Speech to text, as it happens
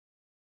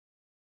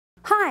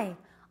Hi,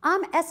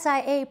 I'm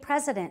SIA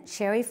President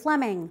Sherry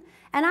Fleming,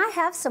 and I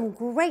have some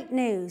great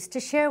news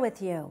to share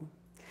with you.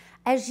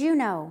 As you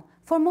know,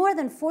 for more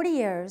than 40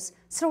 years,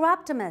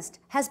 Soroptimist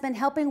has been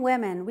helping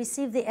women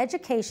receive the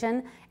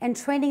education and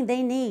training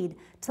they need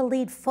to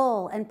lead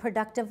full and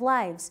productive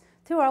lives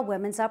through our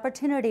Women's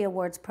Opportunity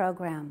Awards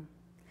program.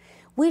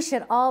 We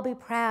should all be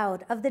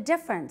proud of the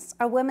difference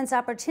our Women's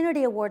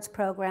Opportunity Awards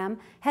program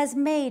has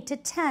made to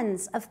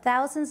tens of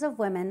thousands of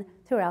women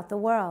throughout the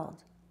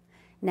world.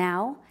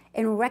 Now,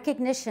 in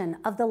recognition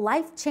of the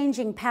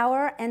life-changing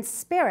power and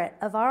spirit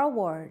of our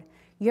award,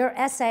 your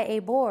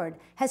SIA board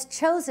has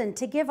chosen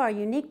to give our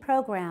unique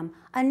program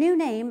a new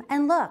name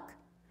and look.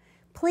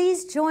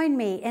 Please join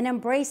me in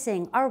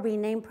embracing our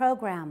renamed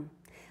program,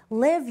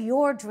 Live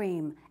Your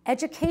Dream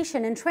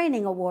Education and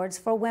Training Awards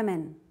for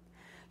Women.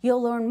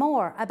 You'll learn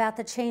more about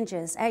the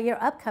changes at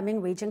your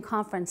upcoming region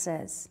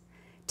conferences.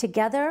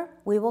 Together,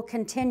 we will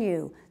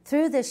continue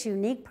through this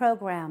unique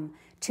program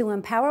to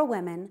empower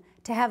women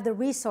to have the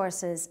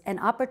resources and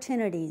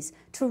opportunities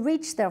to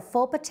reach their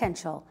full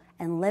potential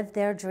and live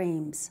their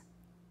dreams.